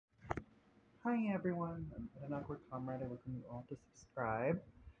Hi everyone, I'm an awkward comrade. I welcome you all to subscribe.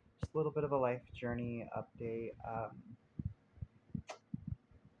 Just a little bit of a life journey update.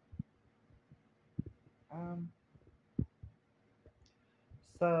 Um,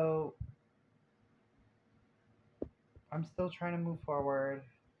 so I'm still trying to move forward.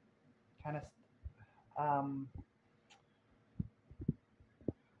 Kind of, um,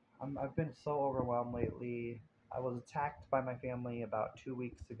 I've been so overwhelmed lately. I was attacked by my family about 2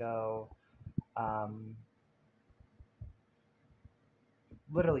 weeks ago. Um,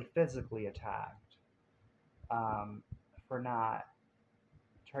 Literally physically attacked. Um, for not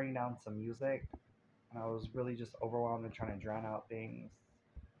turning down some music, and I was really just overwhelmed and trying to drown out things.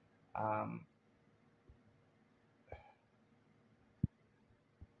 Um,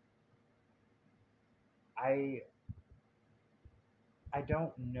 I I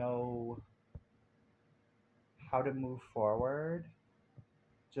don't know how to move forward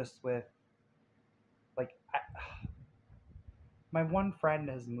just with like my one friend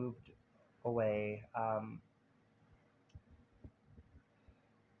has moved away.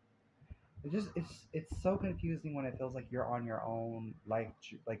 It's so confusing when it feels like you're on your own like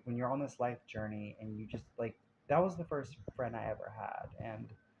when you're on this life journey and you just like that was the first friend I ever had, and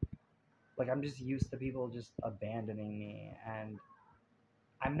like I'm just used to people just abandoning me, and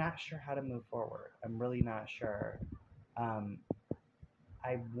I'm not sure how to move forward. I'm really not sure. um,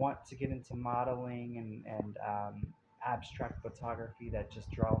 I want to get into modeling and abstract photography that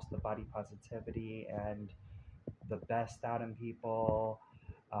just draws the body positivity and the best out in people.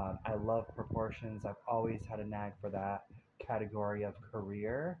 I love proportions. I've always had a knack for that category of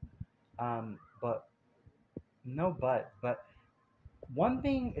career. But no, but one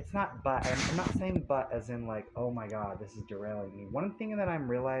thing, it's not but, I'm not saying but as in like, oh my God, this is derailing me. One thing that I'm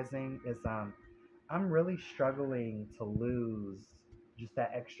realizing is I'm really struggling to lose just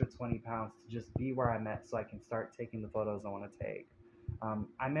that extra 20 pounds to just be where I'm at so I can start taking the photos I want to take.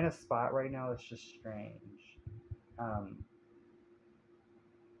 I'm in a spot right now that's just strange. Um,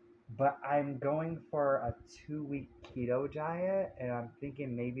 but I'm going for a 2 week keto diet, and I'm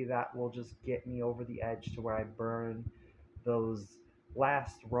thinking maybe that will just get me over the edge to where I burn those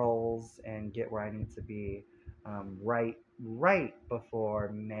last rolls and get where I need to be right before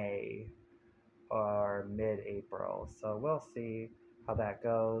May or mid-April. So we'll see how that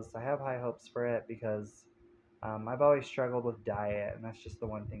goes. I have high hopes for it because I've always struggled with diet, and that's just the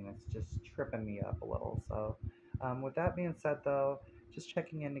one thing that's just tripping me up a little. So, with that being said, though, just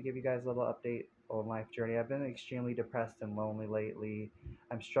checking in to give you guys a little update on life journey. I've been extremely depressed and lonely lately.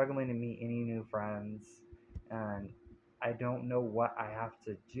 I'm struggling to meet any new friends, and I don't know what I have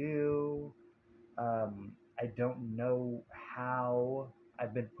to do. I don't know how.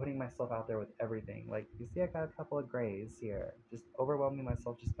 I've been putting myself out there with everything. Like, you see, I got a couple of grays here. Just overwhelming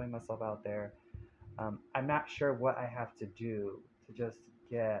myself, just putting myself out there. I'm not sure what I have to do to just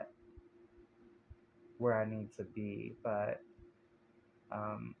get where I need to be, but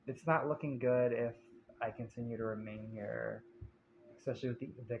it's not looking good if I continue to remain here, especially with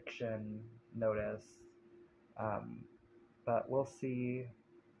the eviction notice. Um, but we'll see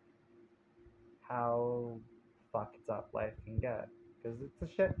how fucked up life can get because it's a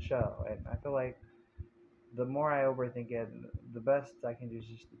shit show, and I feel like the more I overthink it, the best I can do is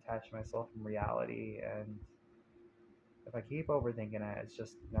just detach myself from reality. And if I keep overthinking it, it's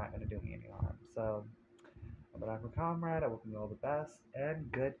just not going to do me any harm. So, I'm an awkward comrade. I wish you all the best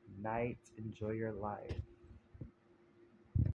and good night. Enjoy your life.